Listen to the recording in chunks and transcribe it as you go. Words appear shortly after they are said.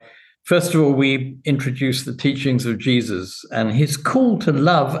First of all, we introduce the teachings of Jesus and his call to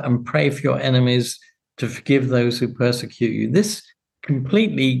love and pray for your enemies, to forgive those who persecute you. This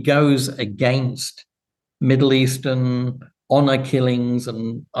completely goes against Middle Eastern honor killings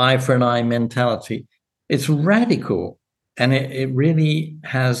and eye for an eye mentality. It's radical, and it really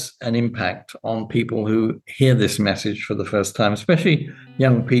has an impact on people who hear this message for the first time, especially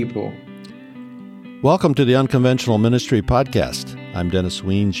young people. Welcome to the Unconventional Ministry Podcast. I'm Dennis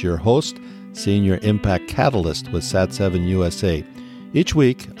Weens, your host, Senior Impact Catalyst with Sat7 USA. Each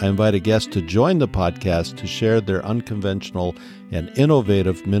week, I invite a guest to join the podcast to share their unconventional and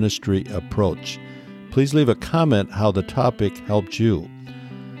innovative ministry approach. Please leave a comment how the topic helped you.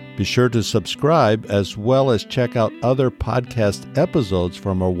 Be sure to subscribe as well as check out other podcast episodes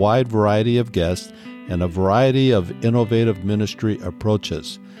from a wide variety of guests and a variety of innovative ministry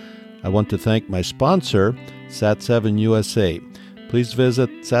approaches. I want to thank my sponsor, Sat7 USA. Please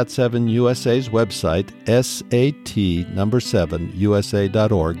visit Sat7 USA's website,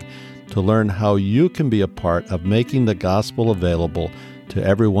 sat7usa.org, to learn how you can be a part of making the gospel available to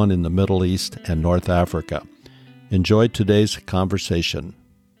everyone in the Middle East and North Africa. Enjoy today's conversation.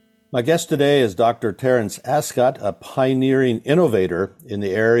 My guest today is Dr. Terence Ascott, a pioneering innovator in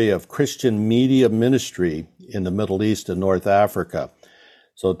the area of Christian media ministry in the Middle East and North Africa.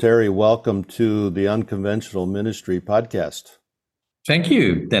 So, Terry, welcome to the Unconventional Ministry Podcast. Thank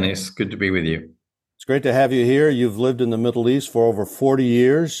you, Dennis. Good to be with you. It's great to have you here. You've lived in the Middle East for over 40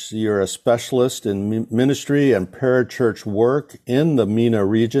 years. You're a specialist in ministry and parachurch work in the MENA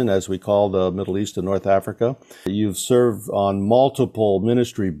region, as we call the Middle East and North Africa. You've served on multiple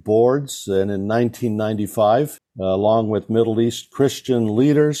ministry boards, and in 1995, along with Middle East Christian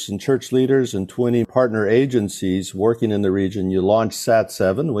leaders and church leaders and 20 partner agencies working in the region, you launched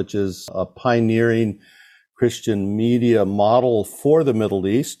Sat7, which is a pioneering Christian media model for the Middle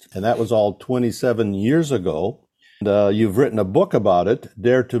East, and that was all 27 years ago. And, you've written a book about it,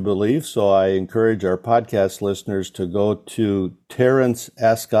 Dare to Believe, so I encourage our podcast listeners to go to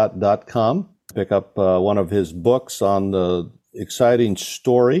terenceascott.com, pick up one of his books on the exciting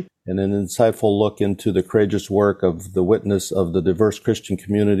story and an insightful look into the courageous work of the witness of the diverse Christian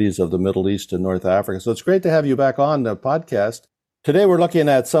communities of the Middle East and North Africa. So it's great to have you back on the podcast. Today, we're looking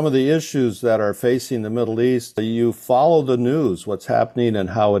at some of the issues that are facing the Middle East. You follow the news, what's happening and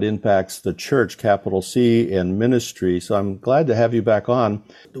how it impacts the church, capital C, and ministry. So I'm glad to have you back on.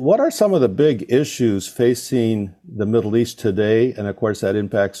 What are some of the big issues facing the Middle East today? And of course, that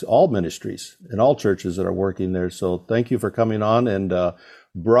impacts all ministries and all churches that are working there. So thank you for coming on and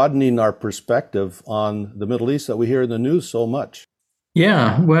broadening our perspective on the Middle East that we hear in the news so much.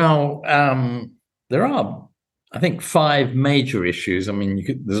 Yeah, well, there are, I think, 5 major issues. I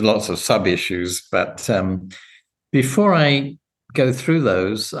mean, there's lots of sub-issues, but before I go through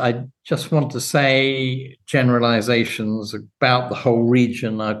those, I just want to say generalizations about the whole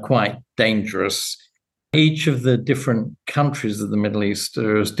region are quite dangerous. Each of the different countries of the Middle East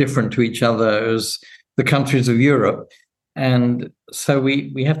are as different to each other as the countries of Europe. And so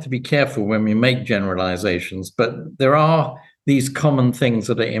we have to be careful when we make generalizations, but there are these common things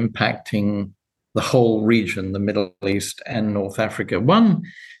that are impacting the whole region, the Middle East and North Africa. One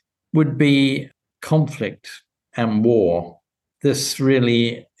would be conflict and war. This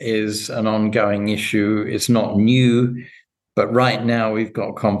really is an ongoing issue. It's not new, but right now we've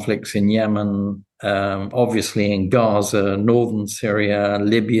got conflicts in Yemen, obviously in Gaza, northern Syria,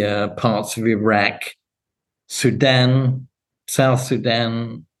 Libya, parts of Iraq, Sudan, South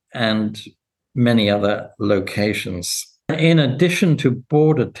Sudan, and many other locations. In addition to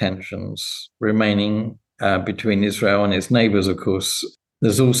border tensions remaining between Israel and its neighbors, of course,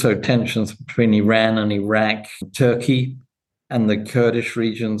 there's also tensions between Iran and Iraq, Turkey, and the Kurdish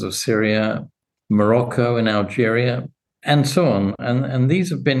regions of Syria, Morocco and Algeria, and so on. And these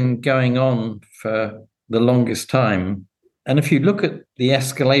have been going on for the longest time. And if you look at the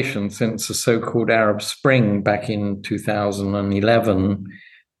escalation since the so-called Arab Spring back in 2011,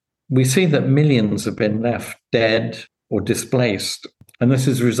 we see that millions have been left dead or displaced. And this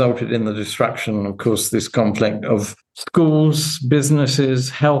has resulted in the destruction, of course, this conflict of schools, businesses,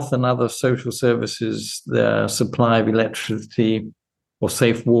 health and other social services, the supply of electricity or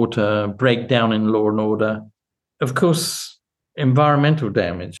safe water, breakdown in law and order. Of course, environmental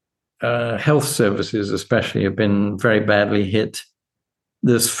damage. Health services especially have been very badly hit.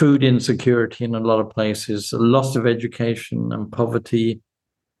 There's food insecurity in a lot of places, a loss of education and poverty.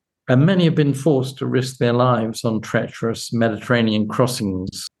 And many have been forced to risk their lives on treacherous Mediterranean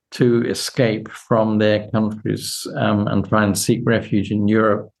crossings to escape from their countries and try and seek refuge in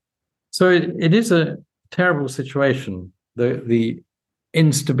Europe. So it is a terrible situation. The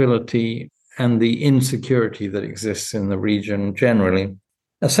instability and the insecurity that exists in the region generally.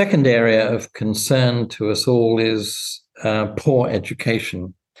 A second area of concern to us all is poor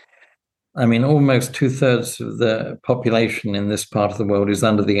education. I mean, almost 2/3 of the population in this part of the world is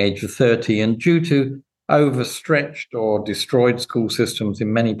under the age of 30, and due to overstretched or destroyed school systems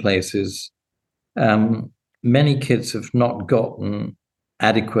in many places, many kids have not gotten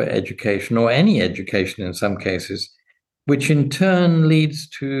adequate education or any education in some cases, which in turn leads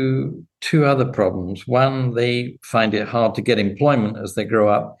to two other problems. One, they find it hard to get employment as they grow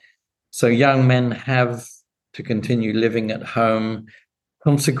up. So young men have to continue living at home.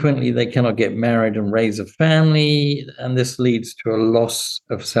 Consequently, they cannot get married and raise a family, and this leads to a loss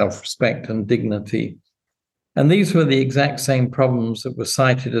of self-respect and dignity. And these were the exact same problems that were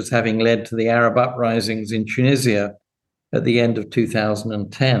cited as having led to the Arab uprisings in Tunisia at the end of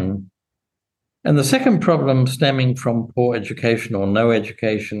 2010. And the second problem stemming from poor education or no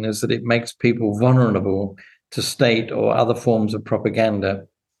education is that it makes people vulnerable to state or other forms of propaganda.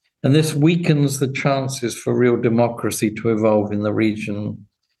 And this weakens the chances for real democracy to evolve in the region.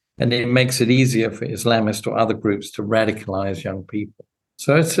 And it makes it easier for Islamists or other groups to radicalize young people.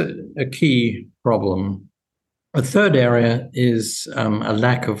 So it's a key problem. A third area is a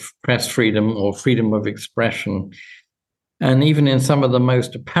lack of press freedom or freedom of expression. And even in some of the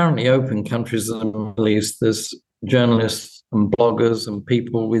most apparently open countries of the Middle East, there's journalists and bloggers and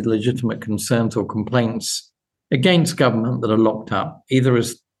people with legitimate concerns or complaints against government that are locked up, either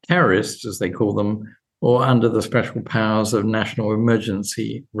as terrorists, as they call them, or under the special powers of national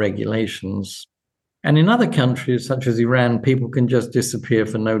emergency regulations. And in other countries, such as Iran, people can just disappear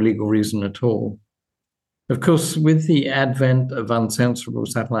for no legal reason at all. Of course, with the advent of uncensorable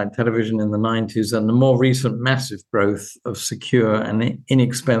satellite television in the 90s and the more recent massive growth of secure and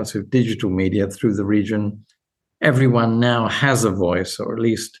inexpensive digital media through the region, everyone now has a voice, or at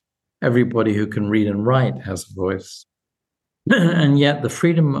least everybody who can read and write has a voice. And yet the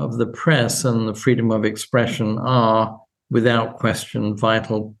freedom of the press and the freedom of expression are, without question,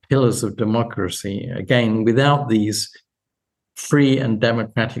 vital pillars of democracy. Again, without these, free and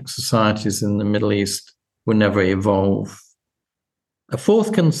democratic societies in the Middle East will never evolve. A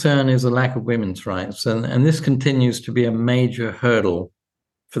fourth concern is a lack of women's rights, and this continues to be a major hurdle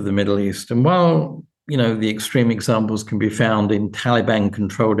for the Middle East. And while, the extreme examples can be found in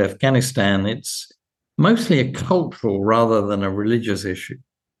Taliban-controlled Afghanistan, it's mostly a cultural rather than a religious issue.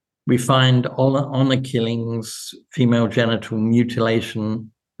 We find honor killings, female genital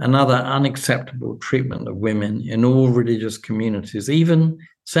mutilation, and other unacceptable treatment of women in all religious communities, even,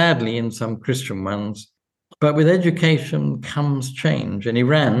 sadly, in some Christian ones. But with education comes change. In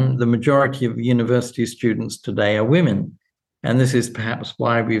Iran, the majority of university students today are women. And this is perhaps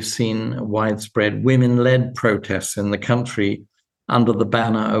why we've seen widespread women-led protests in the country under the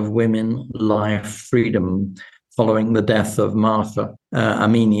banner of Women, Life, Freedom, following the death of Mahsa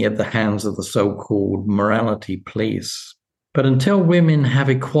Amini at the hands of the so-called morality police. But until women have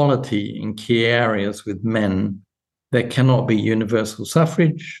equality in key areas with men, there cannot be universal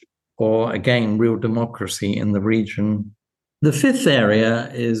suffrage or, again, real democracy in the region. The fifth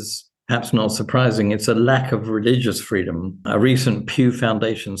area is perhaps not surprising. It's a lack of religious freedom. A recent Pew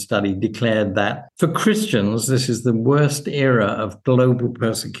Foundation study declared that for Christians, this is the worst era of global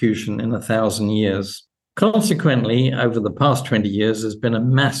persecution in 1,000 years. Consequently, over the past 20 years, there's been a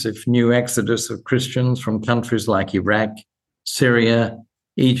massive new exodus of Christians from countries like Iraq, Syria,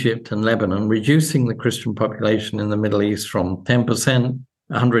 Egypt, and Lebanon, reducing the Christian population in the Middle East from 10%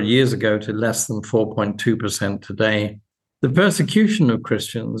 100 years ago to less than 4.2% today. The persecution of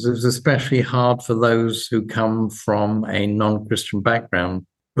Christians is especially hard for those who come from a non-Christian background,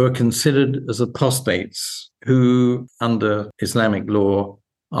 who are considered as apostates, who, under Islamic law,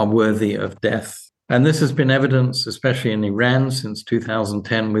 are worthy of death. And this has been evidenced, especially in Iran, since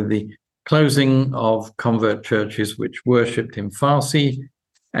 2010, with the closing of convert churches which worshipped in Farsi,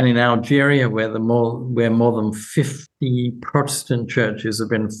 and in Algeria, where more than 50 Protestant churches have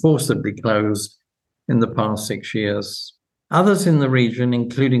been forcibly closed in the past 6 years. Others in the region,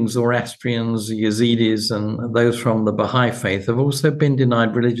 including Zoroastrians, Yazidis, and those from the Baha'i faith, have also been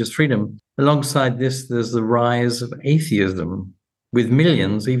denied religious freedom. Alongside this, there's the rise of atheism, with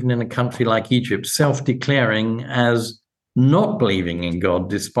millions, even in a country like Egypt, self-declaring as not believing in God,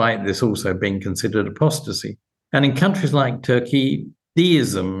 despite this also being considered apostasy. And in countries like Turkey,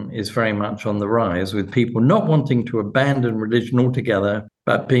 deism is very much on the rise, with people not wanting to abandon religion altogether,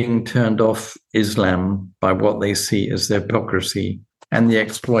 but being turned off Islam by what they see as the hypocrisy and the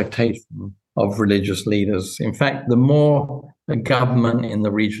exploitation of religious leaders. In fact, the more a government in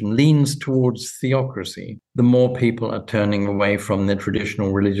the region leans towards theocracy, the more people are turning away from their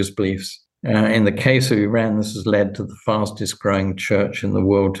traditional religious beliefs. In the case of Iran, this has led to the fastest growing church in the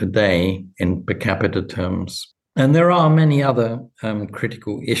world today in per capita terms. And there are many other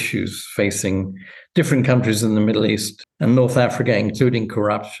critical issues facing different countries in the Middle East and North Africa, including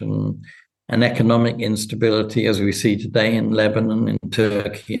corruption and economic instability, as we see today in Lebanon, in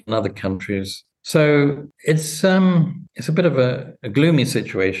Turkey, and other countries. So it's a bit of a gloomy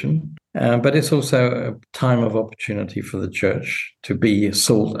situation, but it's also a time of opportunity for the church to be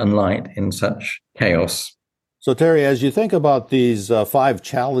salt and light in such chaos. So, Terry, as you think about these 5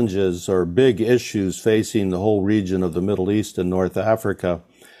 challenges or big issues facing the whole region of the Middle East and North Africa,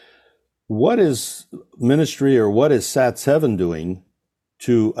 what is ministry or what is SAT7 doing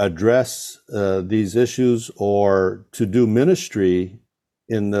to address these issues or to do ministry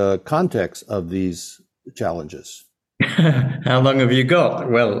in the context of these challenges? How long have you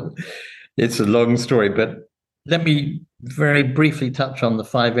got? Well, it's a long story, but let me very briefly touch on the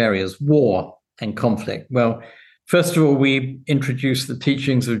 5 areas: war and conflict. Well, first of all, we introduced the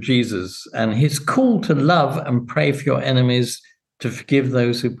teachings of Jesus and his call to love and pray for your enemies, to forgive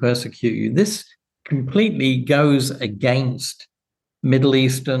those who persecute you. This completely goes against Middle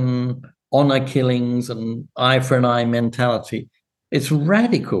Eastern honor killings and eye for an eye mentality. It's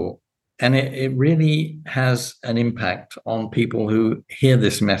radical, and it really has an impact on people who hear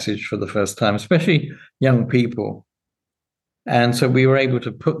this message for the first time, especially young people. And so we were able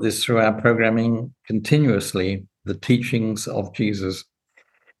to put this through our programming continuously, the teachings of Jesus.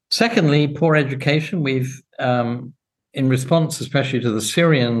 Secondly, poor education. We've, in response especially to the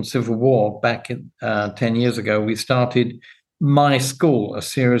Syrian civil war back 10 years ago, we started My School, a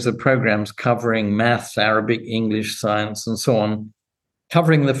series of programs covering maths, Arabic, English, science, and so on,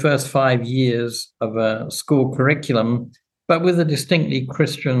 covering the first 5 years of a school curriculum, but with a distinctly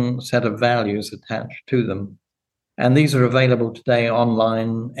Christian set of values attached to them. And these are available today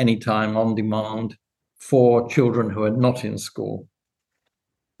online, anytime, on demand, for children who are not in school.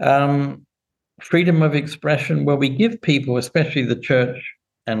 Freedom of expression, where we give people, especially the church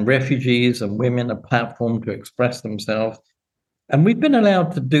and refugees and women, a platform to express themselves. And we've been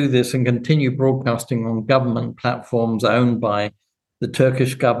allowed to do this and continue broadcasting on government platforms owned by the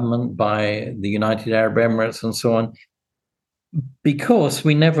Turkish government, by the United Arab Emirates, and so on, because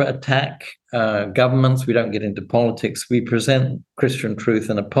we never attack governments. We don't get into politics. We present Christian truth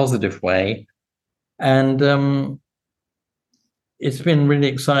in a positive way. And it's been really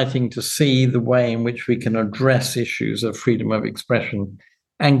exciting to see the way in which we can address issues of freedom of expression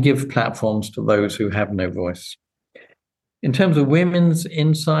and give platforms to those who have no voice. In terms of women's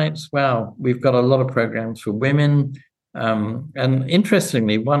insights, wow, we've got a lot of programs for women. And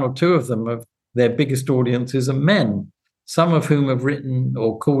interestingly, 1 or 2 of them, their biggest audiences are men, some of whom have written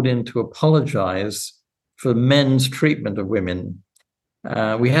or called in to apologize for men's treatment of women.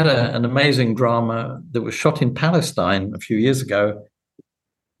 We had an amazing drama that was shot in Palestine a few years ago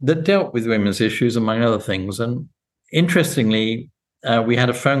that dealt with women's issues, among other things. And interestingly, we had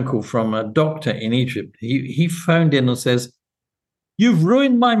a phone call from a doctor in Egypt. He phoned in and says, "You've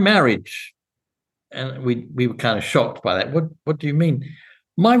ruined my marriage." And we were kind of shocked by that. What do you mean?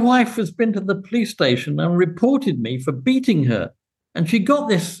 "My wife has been to the police station and reported me for beating her. And she got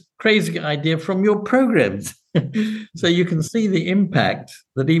this crazy idea from your programs." So you can see the impact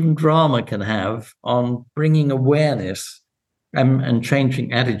that even drama can have on bringing awareness and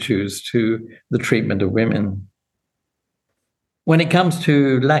changing attitudes to the treatment of women. When it comes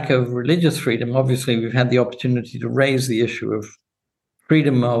to lack of religious freedom, obviously we've had the opportunity to raise the issue of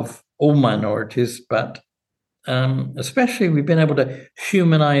freedom of all minorities, but especially we've been able to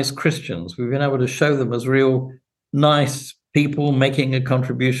humanize Christians. We've been able to show them as real nice people making a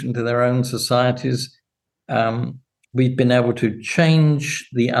contribution to their own societies. We've been able to change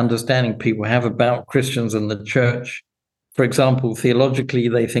the understanding people have about Christians and the church. For example, theologically,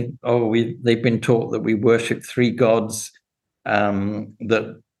 they think, they've been taught that we worship 3 gods,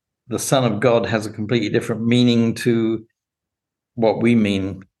 that the Son of God has a completely different meaning to what we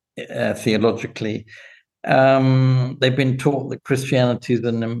mean theologically. They've been taught that Christianity is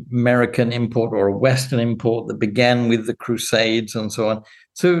an American import or a Western import that began with the Crusades and so on.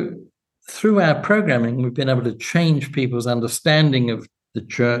 So through our programming, we've been able to change people's understanding of the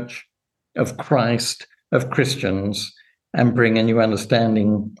church, of Christ, of Christians, and bring a new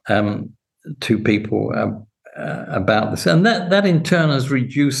understanding to people about this. And that in turn has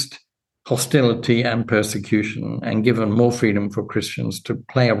reduced hostility and persecution and given more freedom for Christians to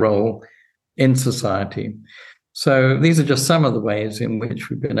play a role in society. So these are just some of the ways in which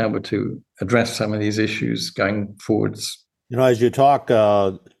we've been able to address some of these issues going forwards. As you talk,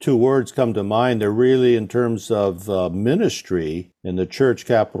 two words come to mind. They're really in terms of ministry in the church,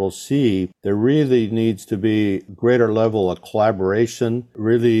 capital C. There really needs to be greater level of collaboration,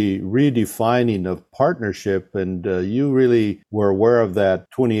 really redefining of partnership. And you really were aware of that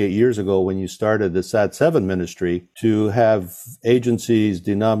 28 years ago when you started the SAT7 ministry, to have agencies,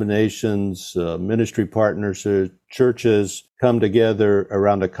 denominations, ministry partners, churches come together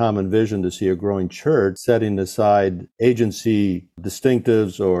around a common vision to see a growing church, setting aside agency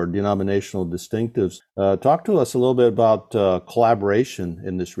distinctives or denominational distinctives. Talk to us a little bit about collaboration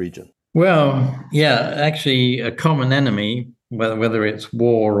in this region. Well, yeah, actually, a common enemy, whether it's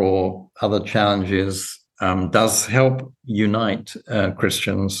war or other challenges, does help unite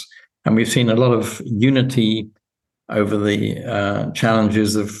Christians. And we've seen a lot of unity over the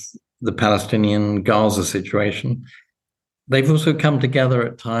challenges of the Palestinian Gaza situation. They've also come together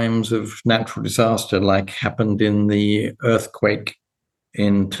at times of natural disaster, like happened in the earthquake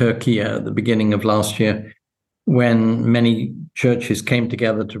in Turkey at the beginning of last year, when many churches came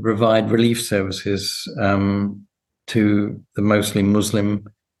together to provide relief services to the mostly Muslim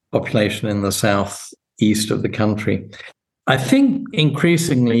population in the southeast of the country. I think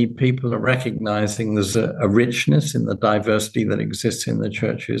increasingly people are recognizing there's a richness in the diversity that exists in the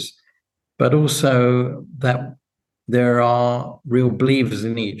churches, but also that there are real believers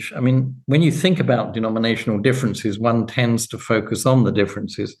in each. I mean, when you think about denominational differences, one tends to focus on the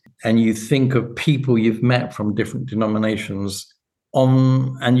differences, and you think of people you've met from different denominations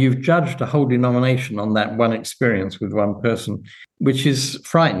and you've judged a whole denomination on that one experience with one person, which is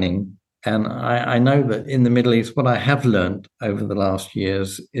frightening. And I know that in the Middle East, what I have learned over the last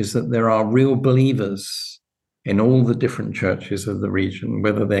years is that there are real believers in all the different churches of the region,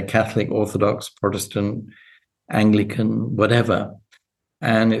 whether they're Catholic, Orthodox, Protestant, Anglican, whatever.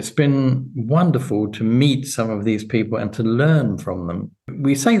 And it's been wonderful to meet some of these people and to learn from them.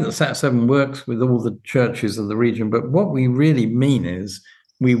 We say that SAT7 works with all the churches of the region, but what we really mean is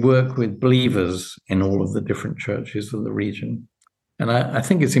we work with believers in all of the different churches of the region. And I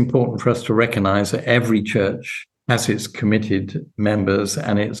think it's important for us to recognize that every church has its committed members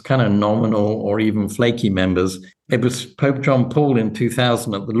and its kind of nominal or even flaky members. It was Pope John Paul in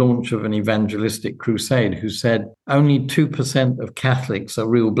 2000 at the launch of an evangelistic crusade who said only 2% of Catholics are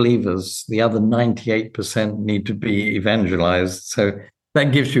real believers. The other 98% need to be evangelized. So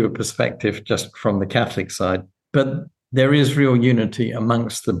that gives you a perspective just from the Catholic side. But there is real unity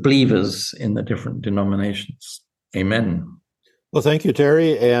amongst the believers in the different denominations. Amen. Well, thank you,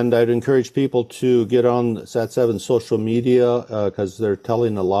 Terry. And I'd encourage people to get on SAT7 social media because they're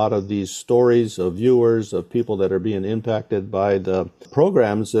telling a lot of these stories of viewers, of people that are being impacted by the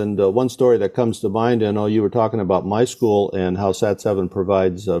programs. And one story that comes to mind, I know you were talking about my school and how SAT7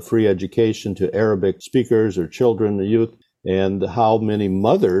 provides free education to Arabic speakers or children or youth, and how many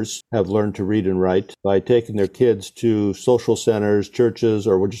mothers have learned to read and write by taking their kids to social centers, churches,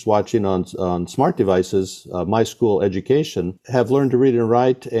 or we're just watching on smart devices. My school education have learned to read and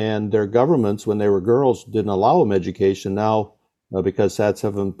write, and their governments, when they were girls, didn't allow them education. Now, because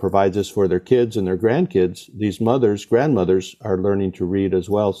SAT7 provides this for their kids and their grandkids, these mothers, grandmothers are learning to read as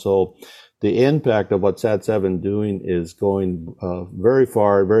well. So the impact of what SAT7 doing is going very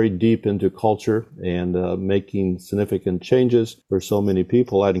far, very deep into culture and making significant changes for so many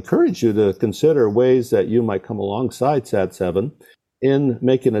people. I'd encourage you to consider ways that you might come alongside SAT7 in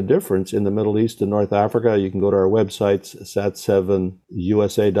making a difference in the Middle East and North Africa. You can go to our websites,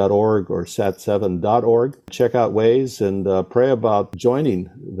 sat7usa.org or sat7.org. Check out ways and pray about joining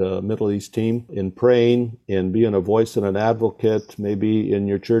the Middle East team in praying and being a voice and an advocate. Maybe in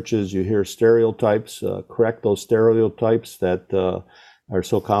your churches you hear stereotypes. Correct those stereotypes that are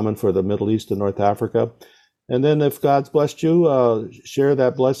so common for the Middle East and North Africa. And then if God's blessed you, share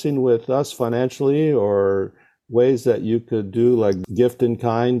that blessing with us financially, or ways that you could do like gift in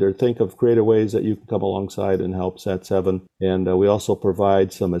kind, or think of creative ways that you can come alongside and help SAT7. And we also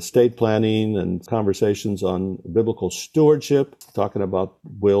provide some estate planning and conversations on biblical stewardship, talking about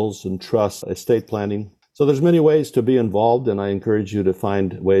wills and trusts, estate planning. So there's many ways to be involved, and I encourage you to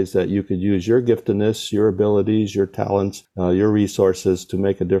find ways that you could use your giftedness, your abilities, your talents, your resources to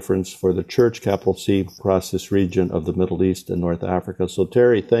make a difference for the church, capital C, across this region of the Middle East and North Africa. So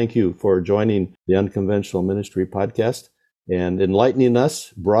Terry, thank you for joining the Unconventional Ministry podcast and enlightening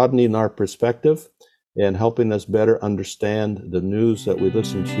us, broadening our perspective, and helping us better understand the news that we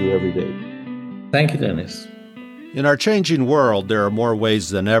listen to every day. Thank you, Dennis. In our changing world, there are more ways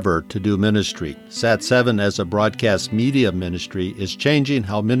than ever to do ministry. SAT7 as a broadcast media ministry is changing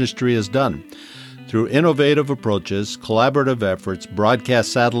how ministry is done. Through innovative approaches, collaborative efforts,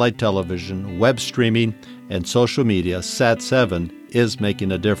 broadcast satellite television, web streaming, and social media, Sat7 is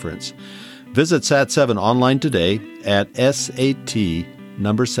making a difference. Visit Sat7 online today at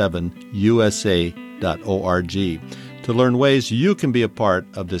sat7usa.org to learn ways you can be a part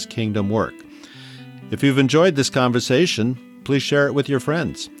of this kingdom work. If you've enjoyed this conversation, please share it with your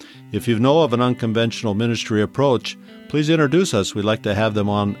friends. If you know of an unconventional ministry approach, please introduce us. We'd like to have them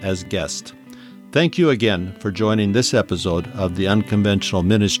on as guests. Thank you again for joining this episode of the Unconventional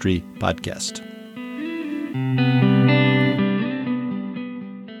Ministry Podcast.